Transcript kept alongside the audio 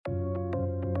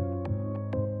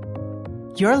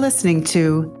You're listening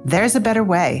to There's a Better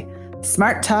Way,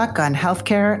 smart talk on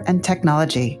healthcare and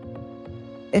technology.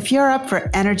 If you're up for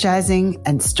energizing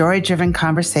and story-driven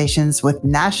conversations with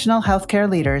national healthcare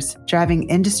leaders driving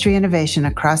industry innovation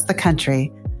across the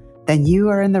country, then you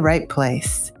are in the right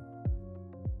place.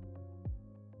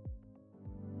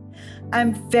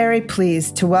 I'm very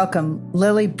pleased to welcome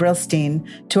Lili Brillstein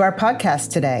to our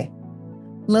podcast today.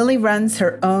 Lili runs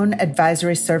her own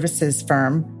advisory services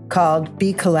firm called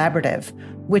Bcollaborative,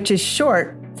 which is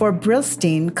short for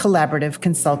Brillstein Collaborative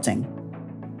Consulting.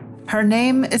 Her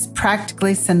name is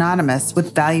practically synonymous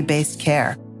with value-based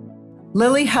care.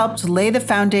 Lili helped lay the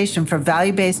foundation for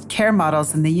value-based care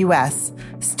models in the U.S.,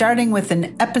 starting with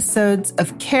an Episodes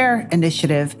of Care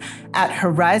initiative at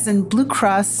Horizon Blue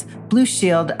Cross Blue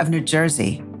Shield of New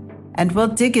Jersey. And we'll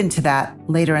dig into that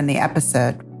later in the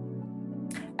episode.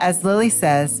 As Lili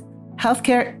says,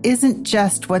 healthcare isn't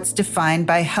just what's defined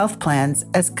by health plans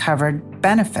as covered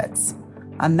benefits.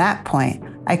 On that point,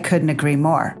 I couldn't agree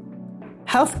more.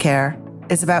 Healthcare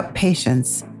is about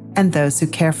patients and those who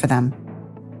care for them.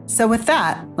 So with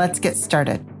that, let's get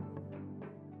started.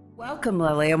 Welcome,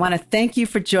 Lili. I want to thank you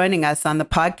for joining us on the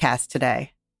podcast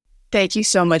today. Thank you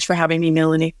so much for having me,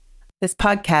 Melanie. This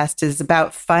podcast is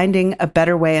about finding a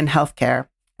better way in healthcare,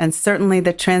 and certainly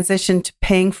the transition to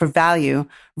paying for value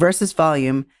versus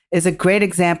volume is a great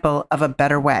example of a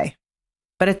better way.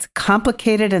 But it's a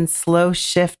complicated and slow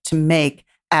shift to make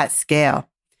at scale.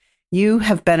 You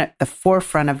have been at the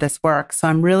forefront of this work, so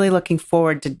I'm really looking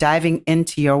forward to diving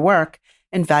into your work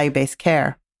in value-based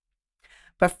care.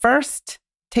 But first,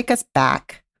 take us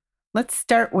back. Let's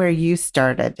start where you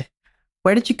started.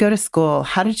 Where did you go to school?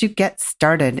 How did you get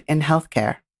started in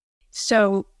healthcare?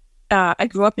 So I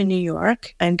grew up in New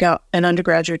York and got an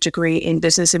undergraduate degree in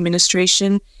business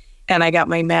administration, and I got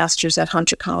my master's at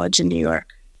Hunter College in New York.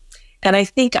 And I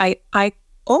think I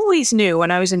always knew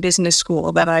when I was in business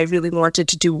school that I really wanted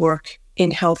to do work in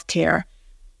healthcare,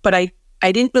 but I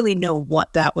didn't really know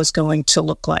what that was going to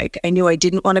look like. I knew I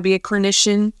didn't want to be a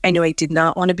clinician. I knew I did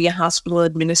not want to be a hospital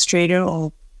administrator,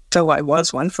 although I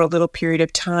was one for a little period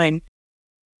of time.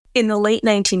 In the late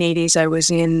 1980s, I was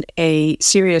in a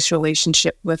serious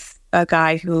relationship with a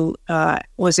guy who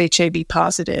was HIV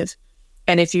positive.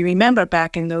 And if you remember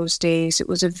back in those days, it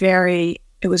was a very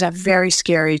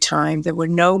scary time. There were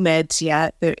no meds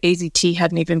yet. The AZT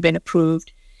hadn't even been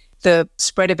approved. The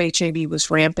spread of HIV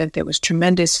was rampant. There was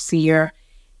tremendous fear.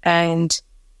 And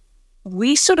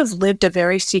we sort of lived a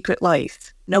very secret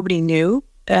life. Nobody knew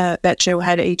that Joe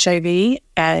had HIV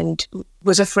and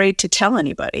was afraid to tell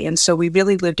anybody. And so we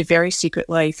really lived a very secret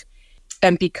life.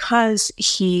 And because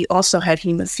he also had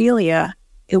hemophilia,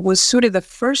 it was sort of the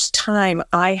first time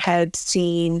I had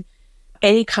seen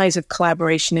any kinds of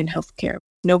collaboration in healthcare.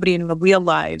 Nobody in real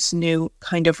lives knew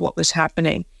kind of what was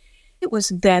happening. It was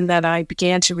then that I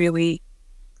began to really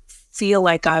feel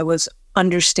like I was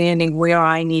understanding where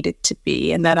I needed to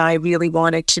be and that I really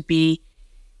wanted to be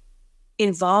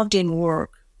involved in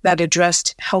work that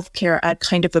addressed healthcare at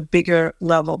kind of a bigger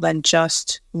level than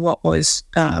just what was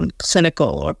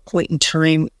clinical or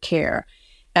point-in-time care.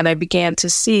 And I began to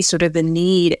see sort of the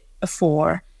need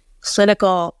for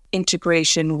clinical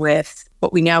integration with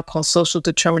what we now call social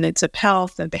determinants of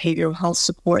health and behavioral health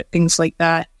support, things like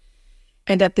that.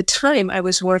 And at the time, I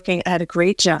was working at a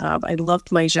great job. I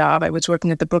loved my job. I was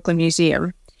working at the Brooklyn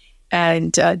Museum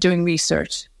and doing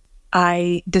research.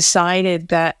 I decided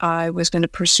that I was going to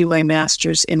pursue my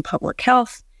master's in public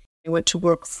health. I went to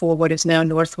work for what is now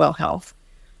Northwell Health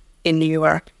in New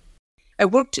York. I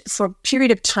worked for a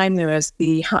period of time there as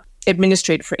the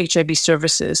administrator for HIV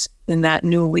services in that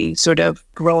newly sort of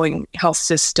growing health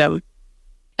system.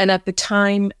 And at the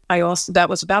time, that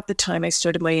was about the time I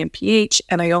started my MPH.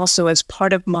 And I also, as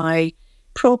part of my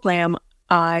program,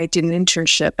 I did an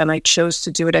internship, and I chose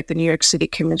to do it at the New York City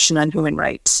Commission on Human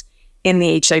Rights in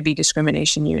the HIV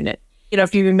discrimination unit. You know,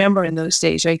 if you remember in those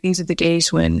days, right, these are the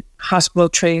days when hospital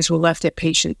trays were left at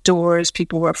patient doors.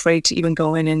 People were afraid to even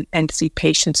go in and see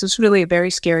patients. It was really a very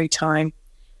scary time.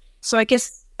 So I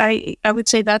guess I would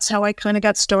say that's how I kind of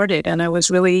got started. And I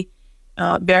was really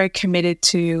very committed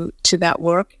to that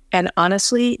work. And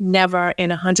honestly, never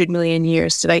in 100 million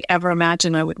years did I ever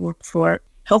imagine I would work for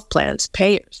health plans,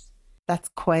 payers. That's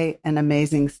quite an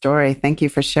amazing story. Thank you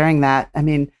for sharing that. I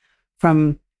mean,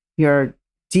 from your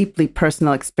deeply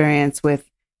personal experience with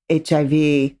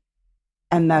HIV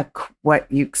and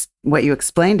what you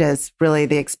explained as really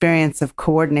the experience of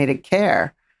coordinated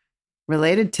care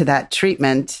related to that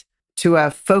treatment to a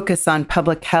focus on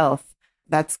public health,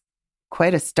 that's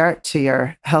quite a start to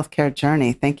your healthcare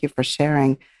journey. Thank you for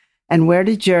sharing. And where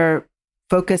did your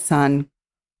focus on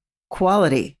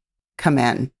quality come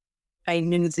in? I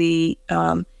knew the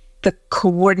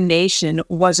coordination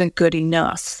wasn't good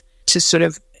enough to sort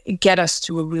of get us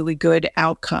to a really good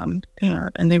outcome.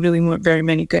 And there really weren't very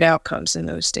many good outcomes in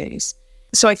those days.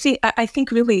 So I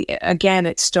think really, again,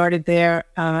 it started there.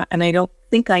 And I don't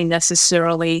think I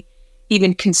necessarily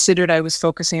even considered I was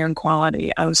focusing on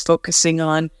quality. I was focusing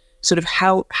on sort of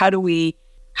how do we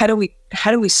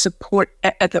support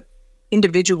the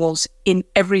individuals in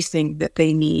everything that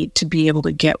they need to be able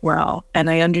to get well. And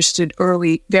I understood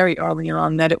very early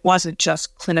on that it wasn't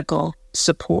just clinical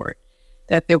support,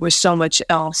 that there was so much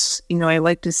else. I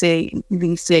like to say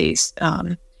these days,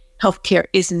 healthcare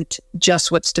isn't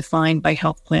just what's defined by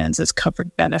health plans as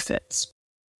covered benefits.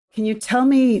 Can you tell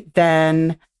me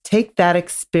then, take that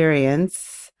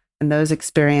experience and those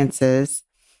experiences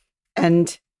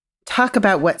and talk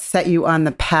about what set you on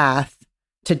the path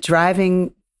to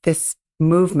driving this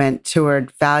movement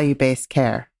toward value-based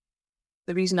care?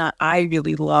 The reason I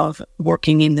really love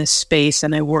working in this space,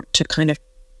 and I work to kind of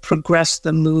progress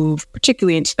the move,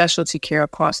 particularly in specialty care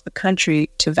across the country,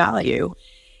 to value,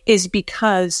 is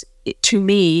because to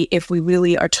me, if we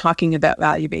really are talking about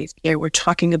value-based care, we're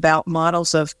talking about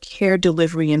models of care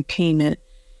delivery and payment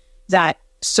that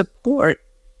support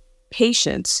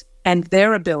patients and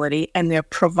their ability and their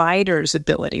providers'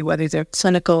 ability, whether they're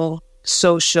clinical,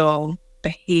 social,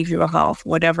 behavioral health,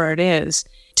 whatever it is,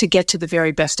 to get to the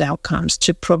very best outcomes,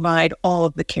 to provide all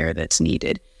of the care that's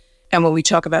needed. And when we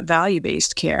talk about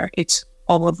value-based care, it's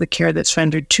all of the care that's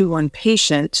rendered to one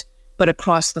patient, but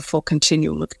across the full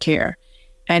continuum of care.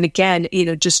 And again,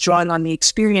 just drawing on the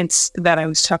experience that I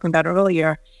was talking about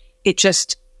earlier, it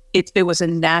was a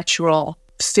natural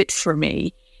fit for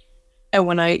me. And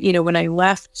when I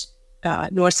left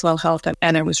Northwell Health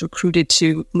and I was recruited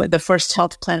to the first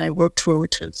health plan I worked for,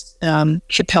 which was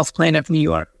HIP Health Plan of New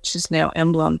York, which is now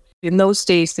Emblem. In those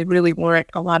days, there really weren't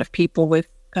a lot of people with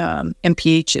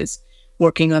MPHs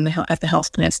working at the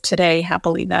health plans. Today,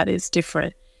 happily, that is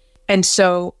different. And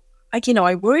so,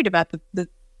 I worried about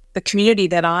the community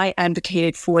that I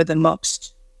advocated for the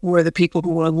most were the people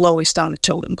who were lowest on the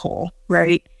totem pole,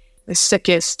 right? The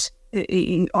sickest,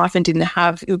 often didn't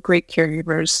have great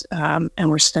caregivers, and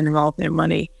were spending all of their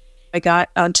money. I got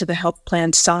onto the health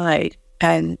plan side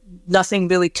and nothing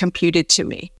really computed to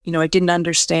me. I didn't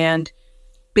understand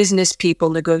business people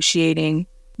negotiating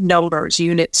numbers,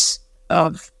 units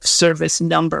of service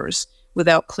numbers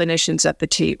without clinicians at the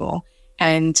table,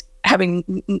 and having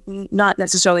not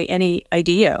necessarily any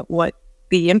idea what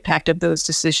the impact of those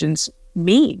decisions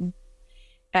mean.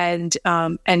 And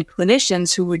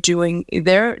clinicians who were doing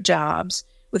their jobs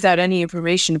without any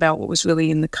information about what was really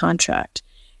in the contract.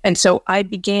 And so I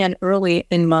began early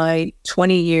in my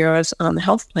 20 years on the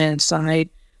health plan side,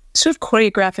 sort of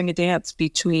choreographing a dance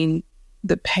between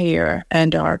the payer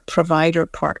and our provider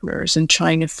partners and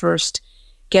trying to first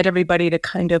get everybody to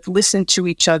kind of listen to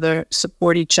each other,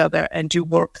 support each other, and do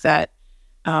work that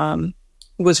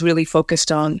was really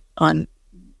focused on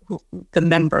the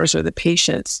members or the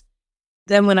patients.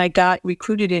 Then when I got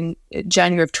recruited in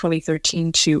January of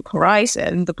 2013 to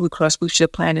Horizon, the Blue Cross Blue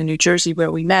Shield plan in New Jersey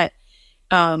where we met,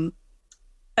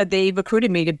 they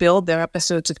recruited me to build their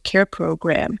episodes of care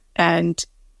program. And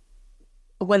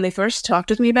when they first talked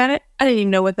with me about it, I didn't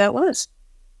even know what that was.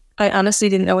 I honestly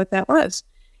didn't know what that was.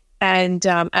 And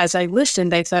as I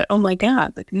listened, I thought, oh my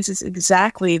God, this is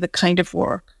exactly the kind of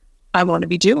work I want to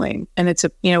be doing. And it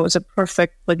was a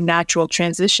perfect, natural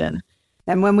transition.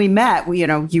 And when we met,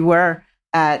 you were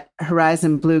at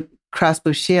Horizon Blue Cross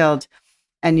Blue Shield,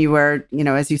 and you were,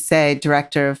 as you say,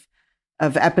 director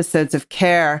of episodes of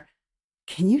care.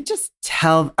 Can you just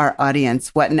tell our audience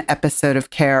what an episode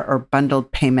of care or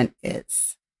bundled payment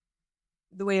is?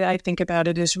 The way I think about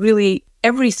it is really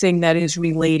everything that is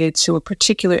related to a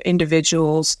particular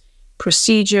individual's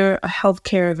procedure, a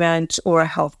healthcare event, or a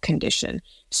health condition.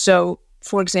 So,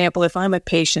 for example, if I'm a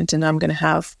patient and I'm going to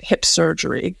have hip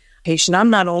surgery, I'm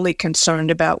not only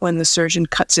concerned about when the surgeon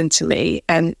cuts into me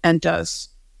and does,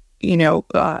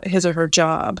 his or her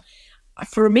job.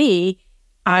 For me,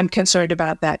 I'm concerned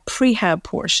about that prehab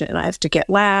portion. I have to get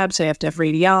labs, I have to have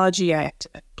radiology, I have to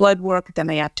have blood work, then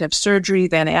I have to have surgery.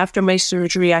 Then after my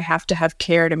surgery, I have to have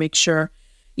care to make sure,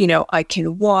 I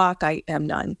can walk, I am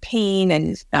not in pain,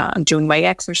 and I'm doing my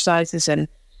exercises, and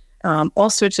all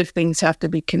sorts of things have to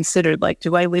be considered. Like,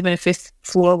 do I live in a 5th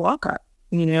floor walk-up?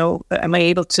 Am I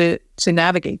able to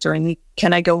navigate?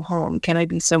 Can I go home? Can I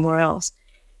be somewhere else?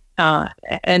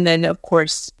 And then, of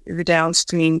course, the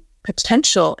downstream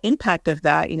potential impact of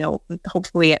that,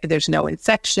 hopefully there's no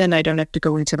infection, I don't have to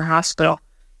go into the hospital,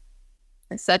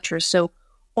 etc. So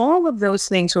all of those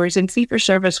things, whereas in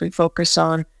fee-for-service, we focus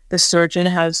on The surgeon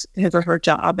has his or her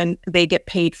job and they get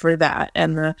paid for that.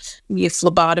 And the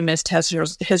phlebotomist has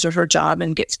his or her job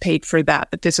and gets paid for that,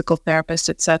 the physical therapist,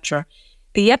 etc.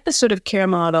 The episode care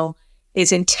model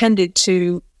is intended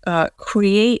to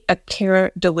create a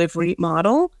care delivery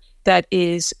model that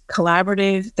is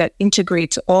collaborative, that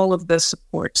integrates all of the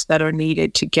supports that are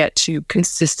needed to get to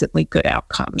consistently good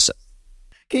outcomes.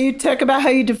 Can you talk about how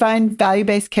you define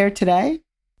value-based care today?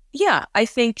 Yeah, I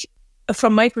think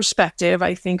from my perspective,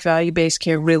 I think value-based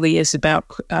care really is about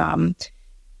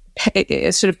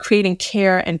sort of creating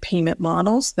care and payment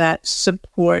models that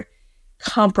support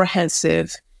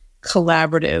comprehensive,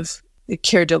 collaborative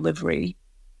care delivery.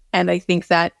 And I think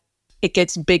that it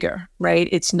gets bigger, right?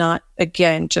 It's not,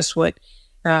 again, just what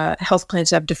health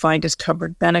plans have defined as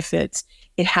covered benefits.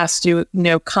 It has to,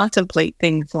 contemplate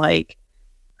things like,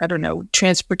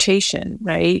 transportation,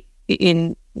 right?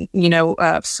 In,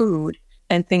 food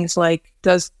and things like,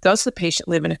 does the patient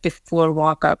live in a 5th floor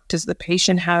walk-up? Does the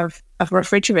patient have a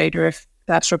refrigerator if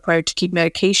that's required to keep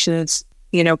medications,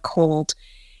 cold?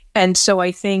 And so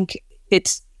I think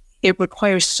it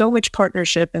requires so much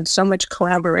partnership and so much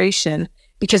collaboration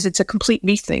because it's a complete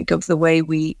rethink of the way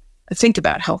we think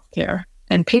about healthcare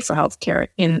and pay for healthcare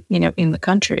in the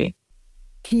country.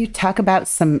 Can you talk about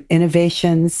some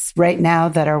innovations right now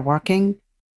that are working?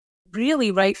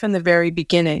 Really, right from the very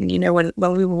beginning, when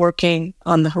we were working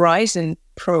on the Horizon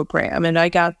program, and I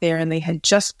got there, and they had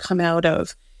just come out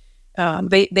of.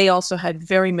 They also had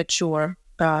very mature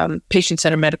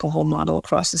patient-centered medical home model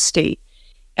across the state,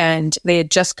 and they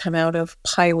had just come out of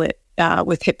pilot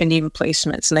with hip and knee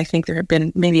replacements. And I think there have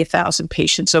been maybe 1,000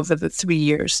 patients over the 3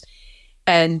 years.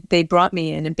 And they brought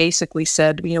me in and basically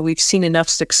said, we've seen enough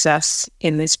success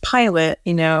in this pilot,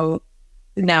 now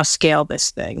scale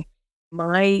this thing.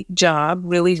 My job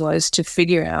really was to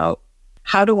figure out,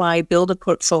 how do I build a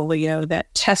portfolio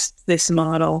that tests this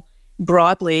model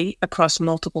broadly across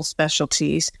multiple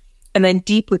specialties and then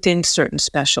deep within certain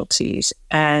specialties?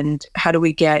 And how do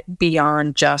we get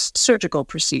beyond just surgical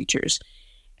procedures?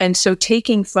 And so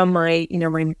taking from my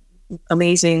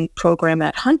amazing program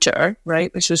at Hunter,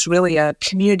 right, which was really a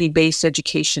community-based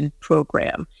education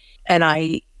program. And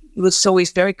I was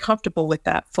always very comfortable with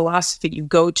that philosophy. You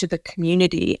go to the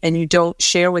community and you don't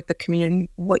share with the community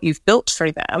what you've built for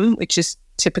them, which is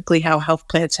typically how health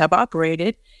plans have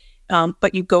operated.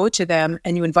 But you go to them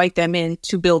and you invite them in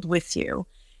to build with you.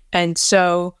 And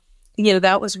so,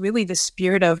 that was really the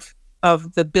spirit of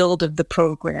the build of the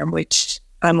program, which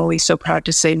I'm always so proud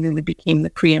to say really became the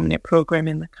preeminent program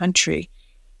in the country.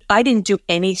 I didn't do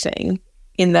anything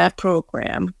in that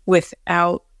program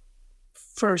without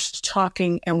first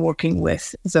talking and working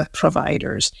with the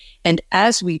providers. And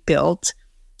as we built,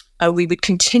 we would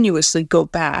continuously go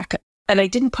back. And I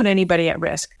didn't put anybody at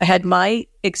risk. I had my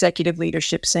executive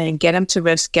leadership saying, get them to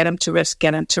risk, get them to risk,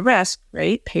 get them to risk,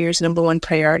 right? Payers' number one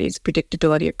priority is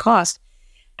predictability of cost.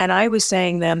 And I was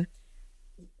saying them,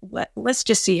 let's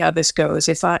just see how this goes.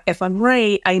 If I'm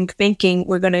right, I'm thinking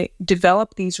we're going to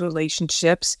develop these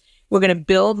relationships. We're going to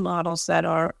build models that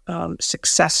are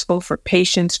successful for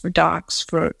patients, for docs,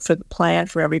 for the plan,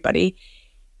 for everybody.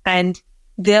 And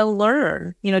they'll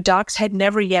learn. Docs had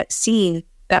never yet seen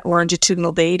that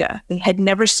longitudinal data. They had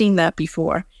never seen that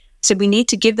before. So we need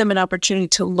to give them an opportunity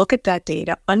to look at that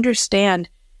data, understand,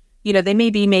 they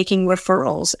may be making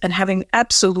referrals and having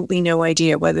absolutely no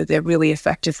idea whether they're really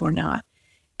effective or not.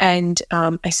 And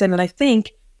I said, and I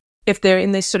think if they're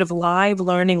in this sort of live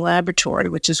learning laboratory,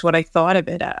 which is what I thought of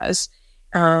it as,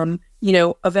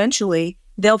 eventually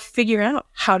they'll figure out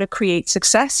how to create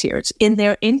success here. It's in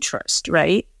their interest,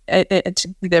 right?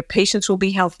 Their patients will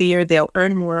be healthier. They'll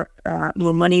earn more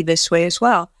money this way as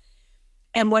well.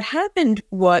 And what happened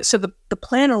was, so the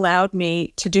plan allowed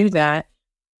me to do that.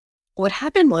 What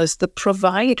happened was the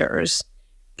providers,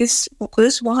 this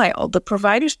was wild. The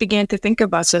providers began to think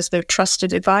of us as their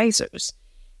trusted advisors.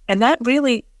 And that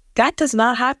does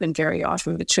not happen very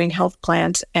often between health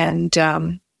plans and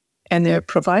their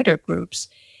provider groups.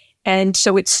 And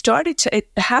so it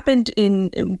happened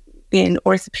in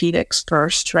orthopedics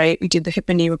first, right? We did the hip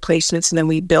and knee replacements, and then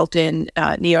we built in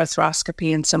knee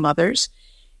arthroscopy and some others.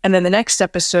 And then the next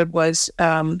episode was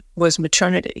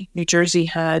maternity. New Jersey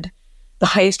had the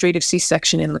highest rate of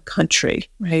C-section in the country,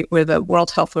 right? Where the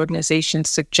World Health Organization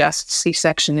suggests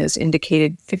C-section is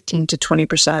indicated 15 to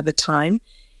 20% of the time.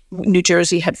 New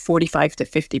Jersey had 45 to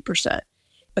 50%.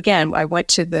 Again, I went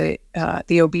to the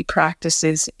OB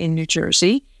practices in New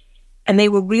Jersey, and they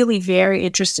were really very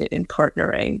interested in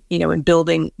partnering, in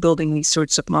building these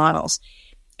sorts of models.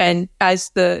 And as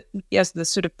the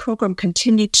sort of program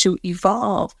continued to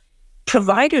evolve,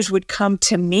 providers would come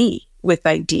to me with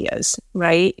ideas,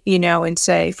 right? And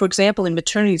say, for example, in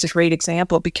maternity is a great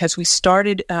example because we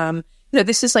started,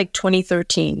 this is like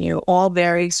 2013, all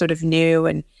very sort of new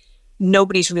and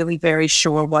nobody's really very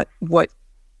sure what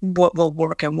will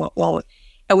work and what won't.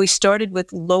 And we started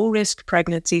with low risk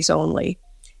pregnancies only.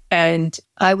 And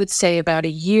I would say about a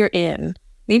year in,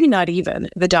 maybe not even,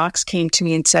 the docs came to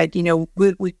me and said,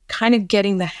 we're kind of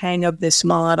getting the hang of this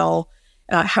model,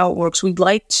 how it works. We'd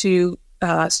like to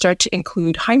start to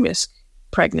include high-risk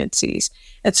pregnancies.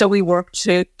 And so we worked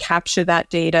to capture that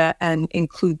data and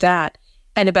include that.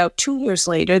 And about 2 years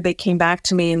later, they came back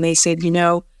to me and they said,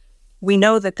 we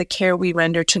know that the care we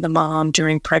render to the mom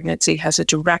during pregnancy has a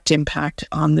direct impact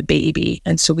on the baby.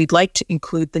 And so we'd like to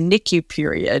include the NICU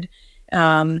period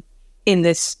in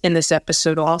this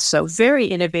episode also. Very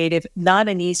innovative, not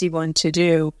an easy one to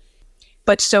do.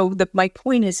 But so my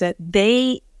point is that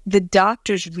the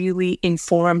doctors really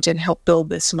informed and helped build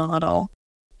this model.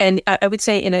 And I would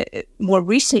say in more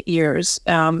recent years,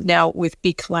 now with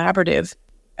Bcollaborative,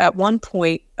 at one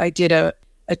point I did a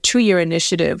 2-year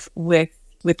initiative with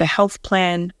a health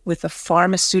plan, with a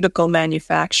pharmaceutical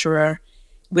manufacturer,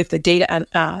 with a data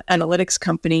analytics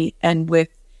company, and with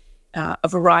a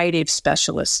variety of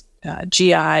specialists,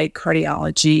 GI,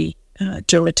 cardiology,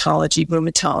 dermatology,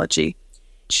 rheumatology.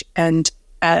 And,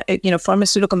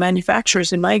 pharmaceutical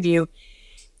manufacturers, in my view,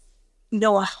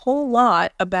 know a whole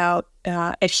lot about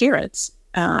adherence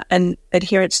and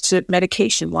adherence to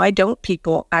medication. Why don't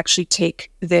people actually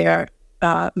take their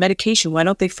medication? Why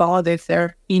don't they follow their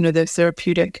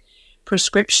therapeutic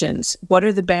prescriptions? What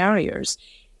are the barriers?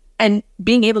 And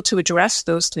being able to address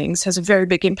those things has a very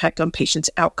big impact on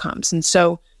patients' outcomes. And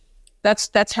so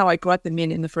that's how I brought them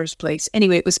in the first place.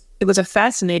 Anyway, it was a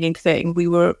fascinating thing.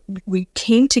 We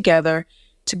came together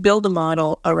to build a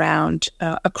model around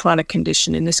a chronic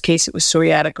condition. In this case, it was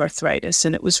psoriatic arthritis,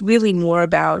 and it was really more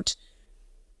about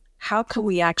how can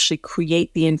we actually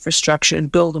create the infrastructure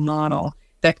and build a model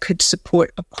that could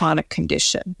support a chronic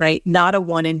condition, right? Not a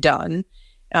one and done,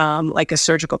 like a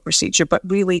surgical procedure, but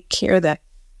really care that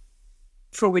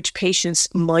for which patients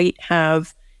might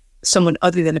have someone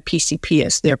other than a PCP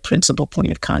as their principal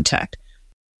point of contact.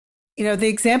 The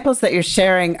examples that you're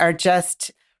sharing are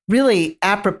just really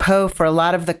apropos for a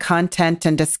lot of the content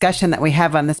and discussion that we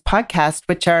have on this podcast,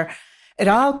 it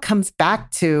all comes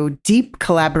back to deep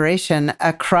collaboration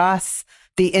across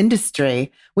the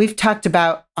industry. We've talked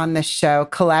about on this show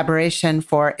collaboration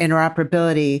for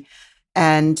interoperability,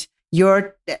 and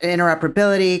your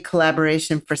interoperability,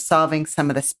 collaboration for solving some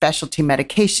of the specialty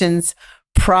medications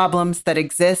problems that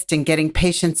exist and getting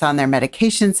patients on their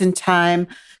medications in time.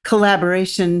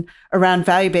 Collaboration around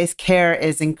value-based care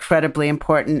is incredibly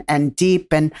important and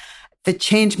deep, and the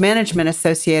change management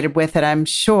associated with it, I'm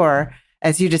sure,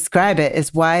 as you describe it,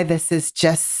 is why this is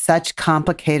just such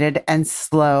complicated and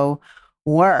slow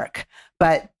work.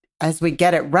 But as we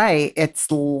get it right,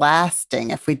 it's lasting.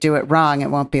 If we do it wrong,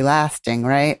 it won't be lasting,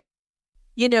 right?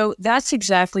 That's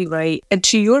exactly right. And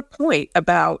to your point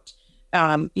about,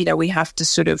 we have to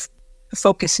sort of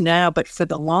focus now, but for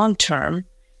the long term,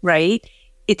 right?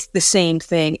 It's the same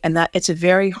thing. And that it's a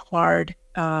very hard,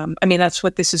 that's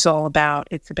what this is all about.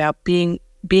 It's about being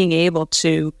able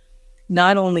to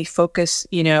not only focus,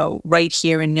 right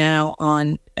here and now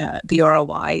on the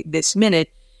ROI this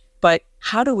minute, but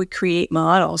how do we create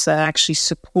models that actually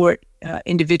support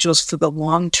individuals for the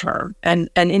long term, and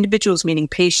individuals meaning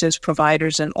patients,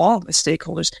 providers, and all the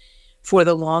stakeholders for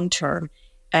the long term.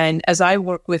 And as I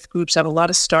work with groups, I have a lot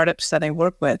of startups that I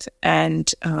work with.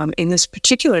 And in this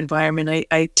particular environment,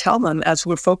 I tell them, as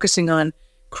we're focusing on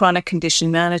chronic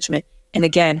condition management, and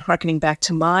again, hearkening back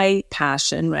to my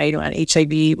passion, right, around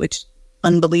HIV, which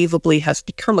unbelievably has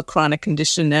become a chronic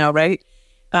condition now, right?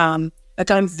 I'm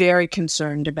very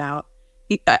concerned about.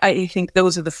 I think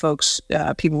those are the folks,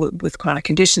 people with chronic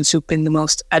conditions who've been the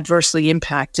most adversely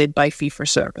impacted by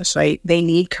fee-for-service, right? They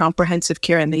need comprehensive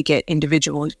care and they get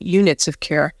individual units of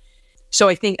care. So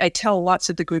I think I tell lots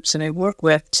of the groups that I work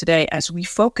with today, as we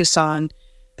focus on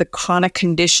the chronic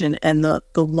condition and the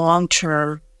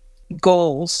long-term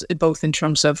goals, both in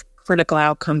terms of critical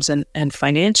outcomes and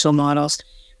financial models,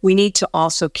 we need to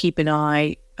also keep an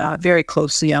eye very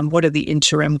closely on what are the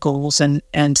interim goals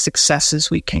and successes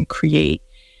we can create,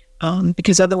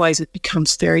 because otherwise it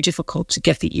becomes very difficult to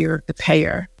get the ear of the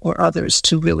payer or others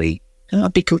to really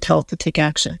be compelled to take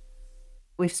action.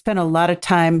 We've spent a lot of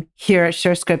time here at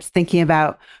SureScripts thinking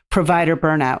about provider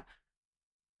burnout,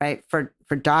 right? For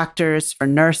doctors, for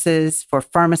nurses, for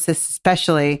pharmacists,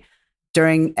 especially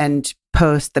during and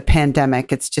post the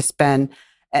pandemic. It's just been,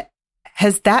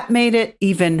 has that made it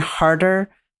even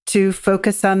harder to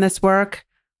focus on this work?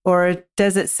 Or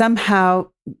does it somehow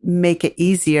make it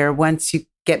easier once you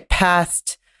get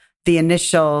past the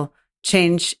initial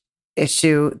change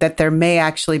issue that there may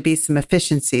actually be some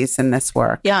efficiencies in this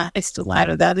work? Yeah, it's the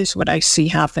latter. That is what I see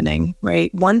happening,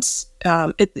 right? Once,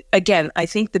 again, I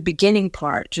think the beginning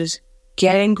part, just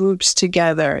getting groups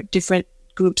together, different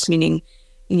groups, meaning,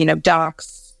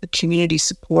 docs, community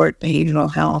support,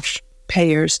 behavioral health,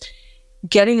 payers,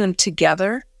 getting them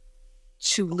together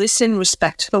to listen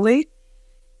respectfully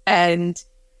and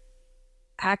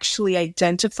actually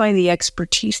identify the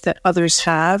expertise that others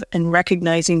have and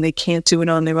recognizing they can't do it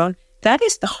on their own. That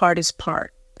is the hardest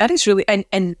part. That is really,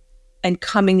 and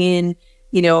coming in,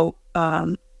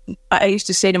 I used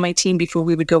to say to my team before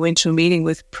we would go into a meeting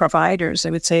with providers, I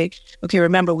would say, okay,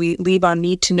 remember, we leave on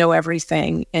need to know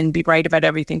everything and be right about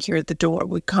everything here at the door.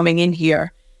 We're coming in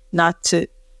here not to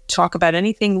talk about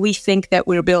anything we think that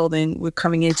we're building. We're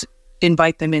coming in to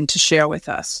invite them in to share with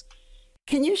us.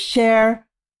 Can you share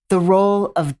the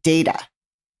role of data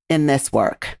in this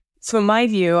work? From my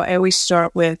view, I always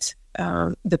start with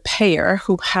the payer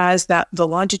who has the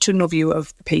longitudinal view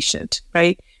of the patient,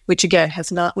 right? Which again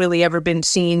has not really ever been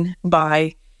seen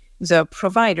by the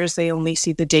providers. They only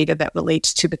see the data that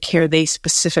relates to the care they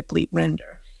specifically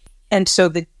render. And so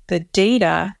the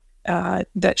data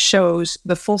that shows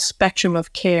the full spectrum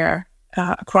of care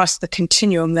across the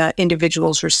continuum that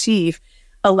individuals receive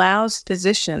allows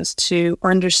physicians to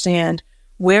understand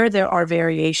where there are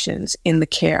variations in the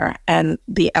care and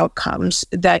the outcomes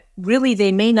that really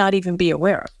they may not even be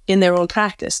aware of in their own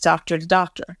practice, doctor to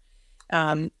doctor,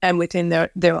 and within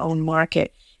their own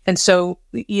market. And so,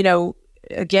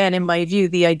 again, in my view,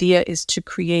 the idea is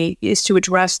to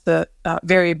address the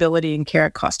variability in care,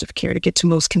 cost of care, to get to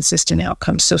most consistent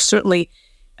outcomes. So certainly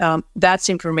that's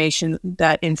information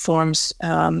that informs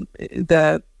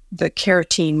the care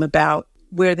team about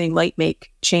where they might make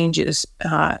changes,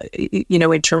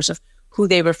 in terms of who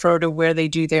they refer to, where they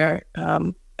do their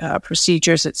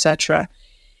procedures, et cetera.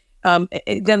 Then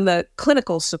the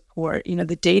clinical support,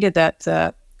 the data that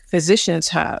the physicians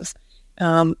have,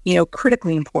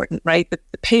 critically important, right? But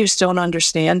the payers don't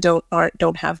understand,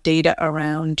 don't have data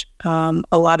around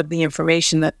a lot of the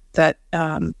information that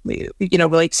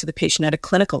relates to the patient at a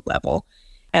clinical level,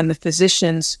 and the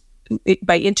physicians.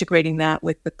 By integrating that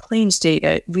with the claims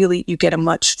data, really you get a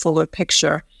much fuller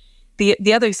picture.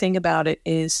 The other thing about it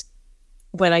is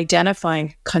when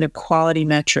identifying kind of quality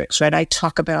metrics, right? I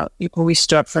talk about we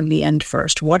start from the end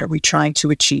first. What are we trying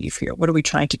to achieve here? What are we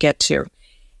trying to get to?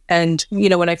 And,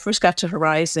 when I first got to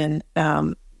Horizon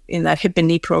in that hip and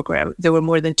knee program, there were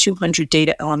more than 200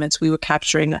 data elements we were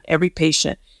capturing on every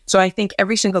patient. So I think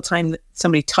every single time that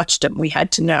somebody touched them, we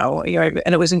had to know,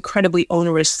 and it was incredibly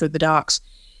onerous for the docs.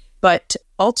 But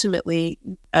ultimately,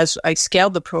 as I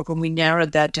scaled the program, we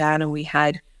narrowed that down, and we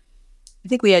had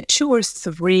 2 or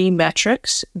 3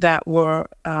 metrics that were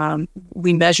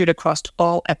we measured across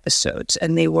all episodes,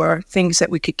 and they were things that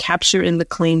we could capture in the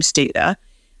claims data,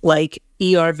 like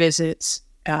ER visits,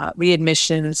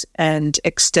 readmissions, and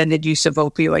extended use of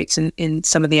opioids in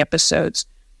some of the episodes.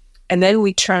 And then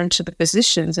we turned to the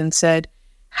physicians and said,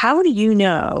 how do you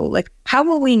know, how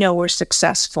will we know we're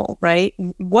successful, right?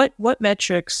 What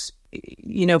metrics,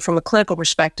 from a clinical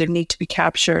perspective need to be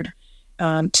captured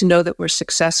to know that we're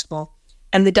successful?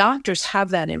 And the doctors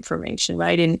have that information,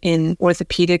 right? In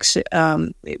orthopedics,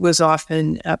 it was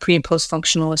often pre- and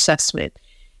post-functional assessment.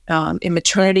 In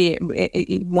maternity,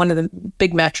 one of the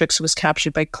big metrics was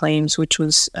captured by claims, which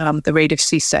was the rate of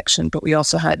C-section, but we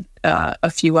also had a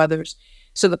few others.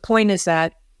 So the point is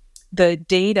that the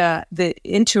data, the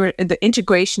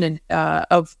integration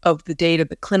of the data,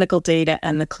 the clinical data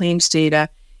and the claims data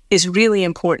is really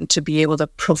important to be able to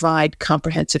provide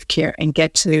comprehensive care and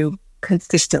get to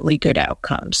consistently good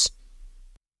outcomes.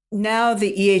 Now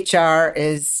the EHR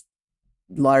is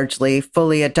largely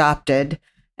fully adopted,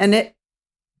 and it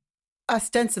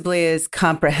ostensibly is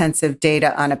comprehensive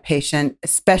data on a patient,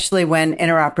 especially when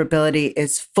interoperability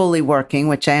is fully working,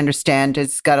 which I understand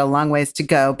has got a long ways to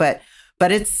go, but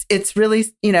it's really,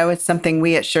 it's something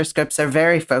we at SureScripts are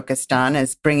very focused on,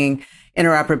 is bringing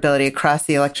interoperability across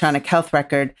the electronic health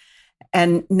record.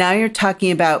 And now you're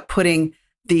talking about putting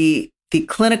the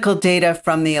clinical data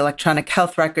from the electronic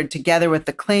health record together with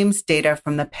the claims data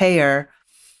from the payer.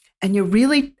 And you're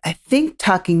really, I think,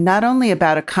 talking not only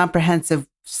about a comprehensive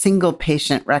single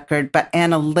patient record, but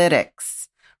analytics,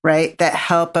 right? That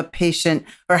help a patient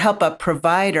or help a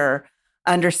provider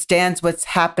understands what's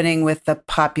happening with the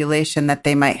population that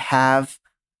they might have.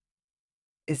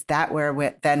 Is that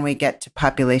where then we get to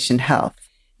population health?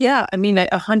 Yeah,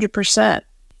 100%.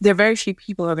 There are very few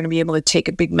people who are going to be able to take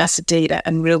a big mess of data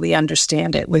and really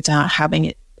understand it without having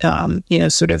it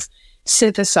sort of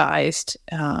synthesized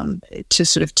to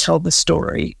sort of tell the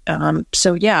story.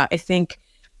 So yeah, I think,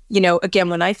 again,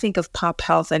 when I think of pop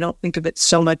health, I don't think of it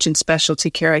so much in specialty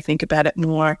care. I think about it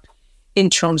more in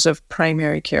terms of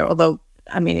primary care, although,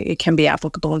 I mean, it can be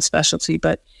applicable in specialty,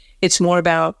 but it's more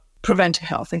about preventive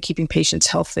health and keeping patients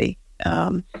healthy.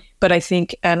 But I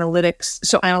think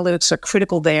analytics are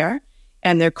critical there,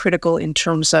 and they're critical in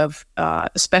terms of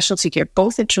specialty care,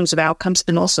 both in terms of outcomes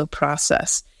and also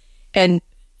process. And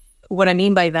what I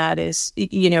mean by that is,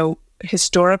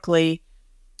 historically,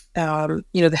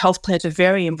 the health plans are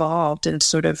very involved in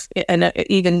sort of, and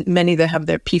even many that have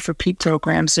their P4P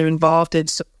programs are involved in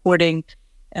supporting,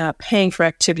 paying for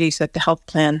activities that the health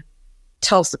plan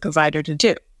tells the provider to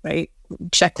do, right?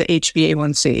 Check the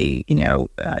HbA1c,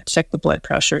 check the blood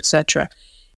pressure, et cetera.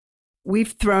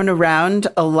 We've thrown around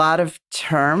a lot of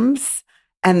terms,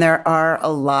 and there are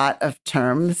a lot of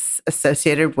terms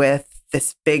associated with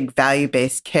this big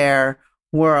value-based care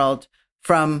world,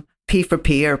 from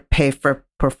P4P or pay for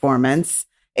performance,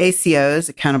 ACOs,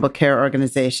 accountable care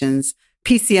organizations,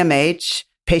 PCMH,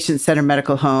 patient-centered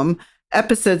medical home,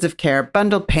 episodes of care,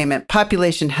 bundled payment,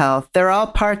 population health. They're all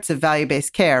parts of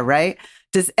value-based care, right?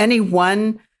 Does any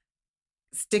one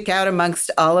stick out amongst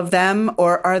all of them,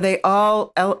 or are they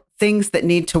all things that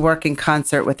need to work in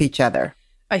concert with each other?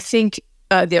 I think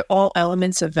they're all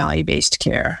elements of value-based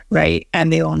care, right?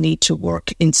 And they all need to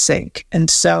work in sync. And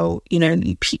so,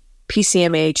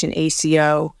 PCMH and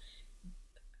ACO,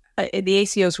 the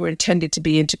ACOs were intended to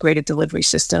be integrated delivery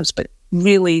systems, but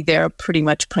really they're pretty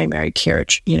much primary care,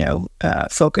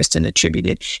 focused and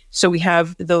attributed. So we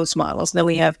have those models. Then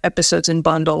we have episodes and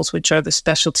bundles, which are the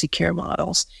specialty care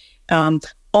models.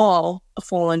 All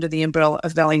fall under the umbrella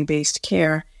of value-based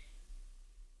care.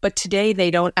 But today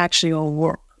they don't actually all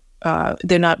work.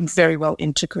 They're not very well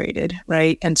integrated,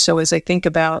 right? And so as I think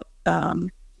about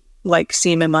like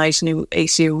CMMI's new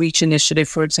ACO Reach initiative,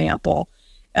 for example,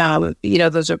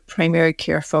 those are primary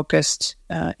care focused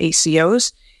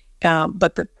ACOs.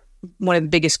 But one of the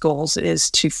biggest goals is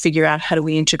to figure out how do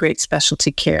we integrate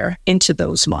specialty care into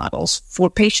those models for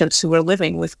patients who are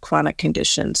living with chronic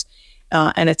conditions.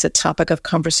 And it's a topic of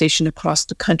conversation across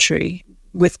the country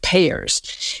with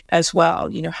payers as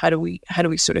well. How do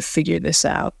we sort of figure this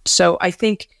out? So I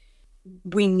think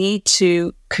we need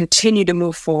to continue to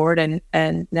move forward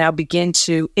and now begin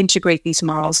to integrate these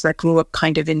models that grew up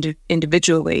kind of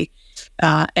individually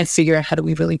and figure out how do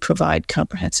we really provide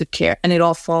comprehensive care. And it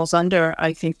all falls under,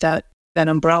 I think, that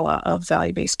umbrella of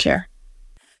value-based care.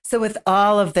 So with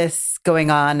all of this going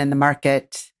on in the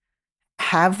market,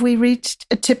 have we reached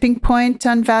a tipping point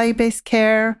on value-based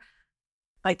care?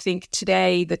 I think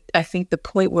today the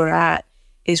point we're at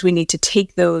is we need to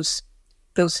take those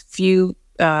few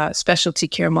specialty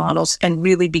care models and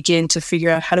really begin to figure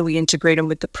out how do we integrate them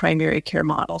with the primary care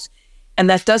models. And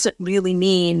that doesn't really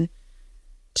mean,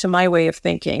 to my way of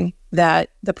thinking,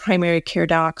 that the primary care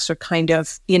docs are kind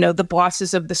of, the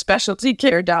bosses of the specialty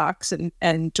care docs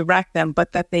and direct them,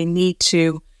 but that they need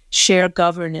to share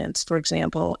governance, for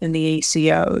example, in the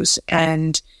ACOs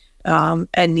and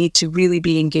need to really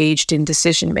be engaged in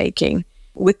decision-making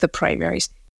with the primaries.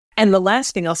 And the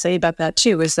last thing I'll say about that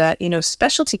too is that,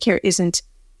 specialty care isn't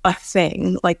a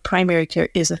thing, like primary care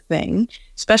is a thing.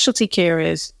 Specialty care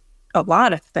is a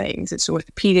lot of things. It's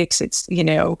orthopedics, it's,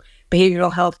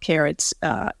 behavioral health care, it's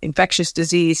infectious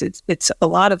disease, it's a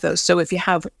lot of those. So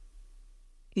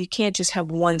you can't just have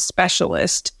one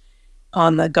specialist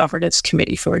on the governance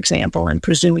committee, for example, and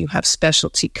presume you have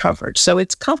specialty coverage. So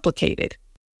it's complicated.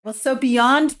 Well, so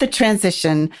beyond the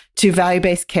transition to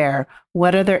value-based care,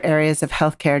 what other areas of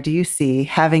healthcare do you see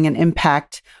having an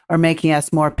impact or making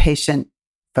us more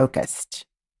patient-focused?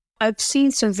 I've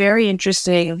seen some very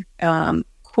interesting,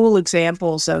 cool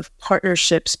examples of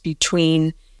partnerships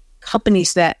between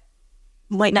companies that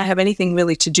might not have anything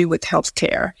really to do with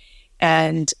healthcare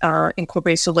and are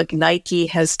incorporated. So like Nike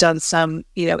has done some,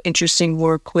 interesting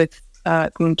work with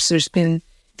groups.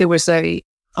 There was a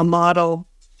model,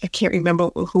 I can't remember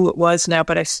who it was now,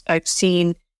 but I've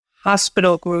seen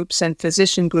hospital groups and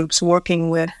physician groups working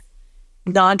with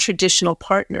non-traditional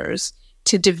partners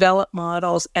to develop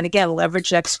models and, again,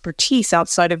 leverage expertise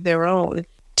outside of their own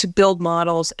to build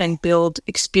models and build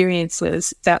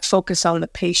experiences that focus on the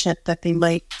patient that they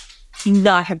might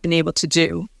not have been able to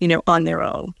do, on their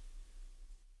own.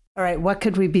 All right. What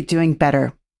could we be doing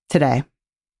better today?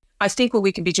 I think what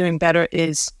we could be doing better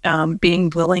is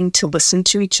being willing to listen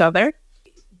to each other.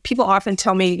 People often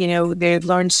tell me, they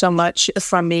learned so much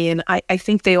from me, and I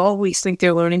think they always think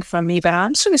they're learning from me, but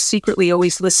I'm sort of secretly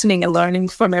always listening and learning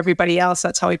from everybody else.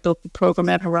 That's how I built the program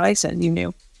at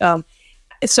Horizon,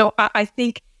 So I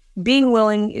think being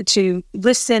willing to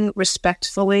listen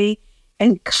respectfully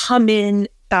and come in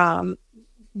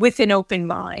with an open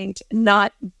mind,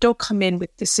 don't come in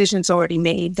with decisions already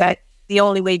made that the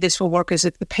only way this will work is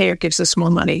if the payer gives us more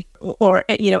money or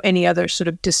any other sort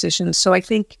of decisions. So I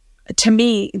think, to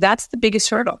me, that's the biggest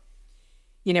hurdle,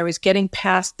 is getting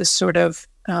past the sort of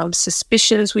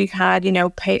suspicions we've had.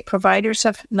 Providers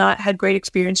have not had great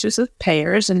experiences with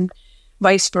payers and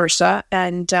vice versa.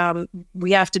 And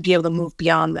we have to be able to move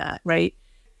beyond that, right?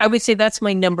 I would say that's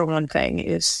my number one thing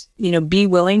is, be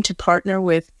willing to partner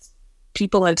with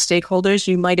people and stakeholders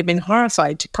you might have been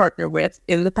horrified to partner with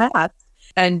in the past,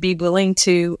 and be willing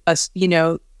to,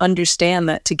 understand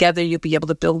that together you'll be able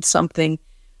to build something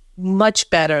much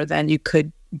better than you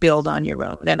could build on your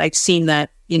own. And I've seen that,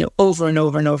 over and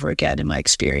over and over again in my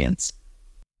experience.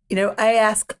 I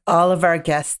ask all of our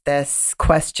guests this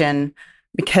question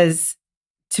because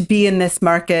to be in this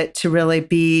market, to really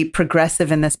be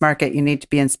progressive in this market, you need to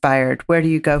be inspired. Where do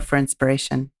you go for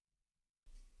inspiration?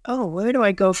 Oh, where do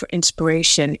I go for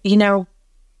inspiration? I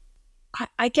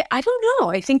don't know.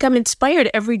 I think I'm inspired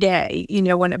every day,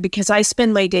 because I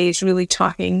spend my days really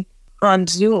talking on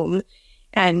Zoom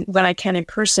and when I can in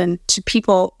person to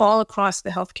people all across the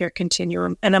healthcare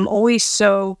continuum. And every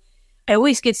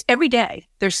day,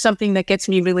 there's something that gets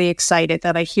me really excited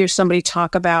that I hear somebody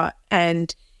talk about,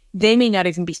 and they may not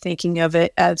even be thinking of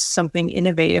it as something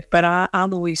innovative, but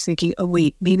I'm always thinking, oh,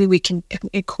 wait, maybe we can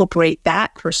incorporate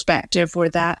that perspective or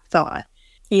that thought.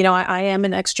 I am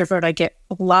an extrovert. I get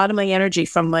a lot of my energy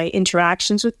from my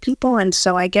interactions with people. And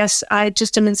so I guess I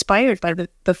just am inspired by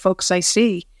the folks I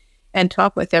see and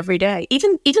talk with every day.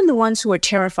 Even the ones who are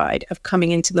terrified of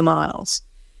coming into the models,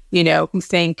 who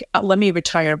think, let me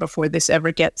retire before this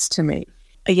ever gets to me.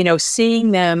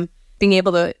 Seeing them, being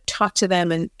able to talk to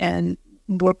them and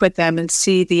work with them and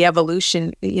see the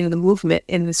evolution, the movement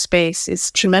in the space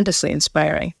is tremendously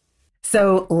inspiring.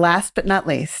 So last but not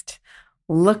least,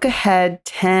 look ahead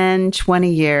 10,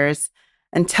 20 years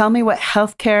and tell me what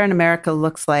healthcare in America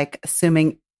looks like,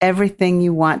 assuming everything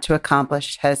you want to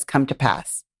accomplish has come to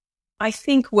pass. I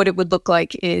think what it would look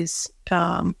like is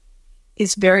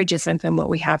very different than what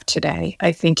we have today.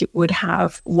 I think it would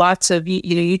have lots of,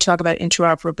 you talk about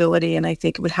interoperability, and I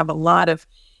think it would have a lot of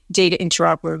data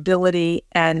interoperability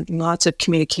and lots of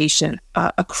communication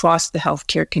across the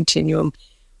healthcare continuum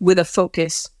with a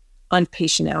focus on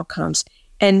patient outcomes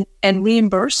and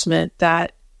reimbursement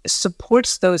that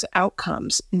supports those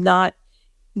outcomes, not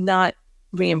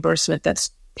reimbursement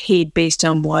that's paid based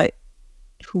on what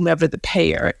whomever the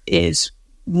payer is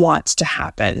wants to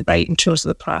happen, right, in terms of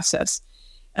the process.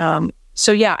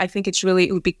 So yeah, I think it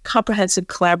would be comprehensive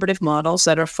collaborative models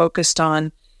that are focused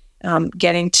on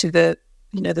getting to the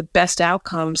best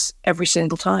outcomes every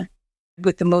single time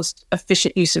with the most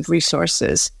efficient use of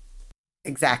resources.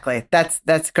 Exactly.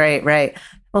 That's great. Right.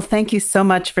 Well, thank you so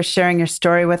much for sharing your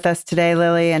story with us today,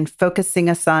 Lili, and focusing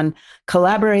us on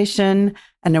collaboration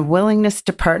and a willingness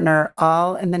to partner,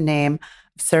 all in the name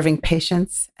of serving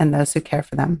patients and those who care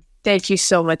for them. Thank you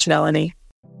so much, Melanie.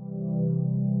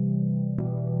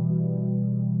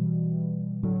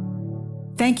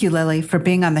 Thank you, Lili, for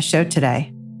being on the show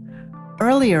today.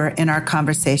 Earlier in our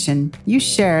conversation, you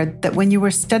shared that when you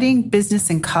were studying business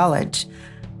in college,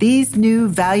 these new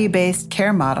value-based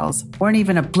care models weren't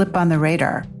even a blip on the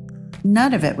radar.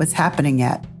 None of it was happening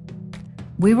yet.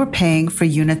 We were paying for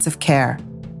units of care,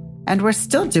 and we're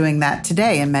still doing that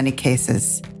today in many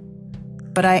cases.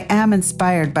 But I am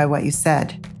inspired by what you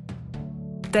said,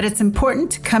 that it's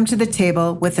important to come to the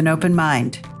table with an open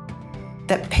mind,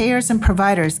 that payers and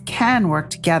providers can work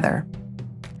together,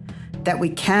 that we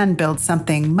can build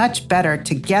something much better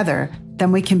together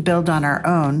than we can build on our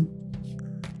own,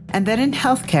 and that in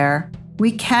healthcare,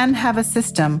 we can have a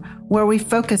system where we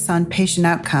focus on patient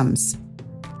outcomes,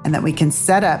 and that we can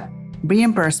set up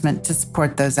reimbursement to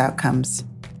support those outcomes.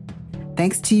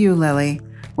 Thanks to you, Lili,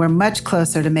 we're much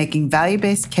closer to making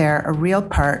value-based care a real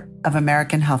part of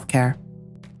American healthcare.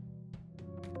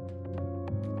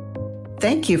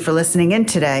 Thank you for listening in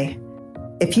today.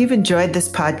 If you've enjoyed this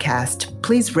podcast,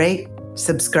 please rate,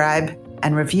 subscribe,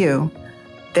 and review.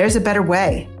 There's a better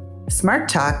way. Smart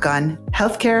talk on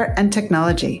healthcare and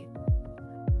technology.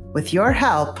 With your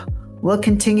help, we'll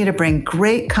continue to bring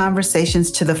great conversations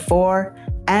to the fore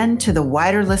and to the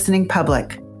wider listening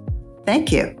public.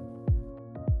 Thank you.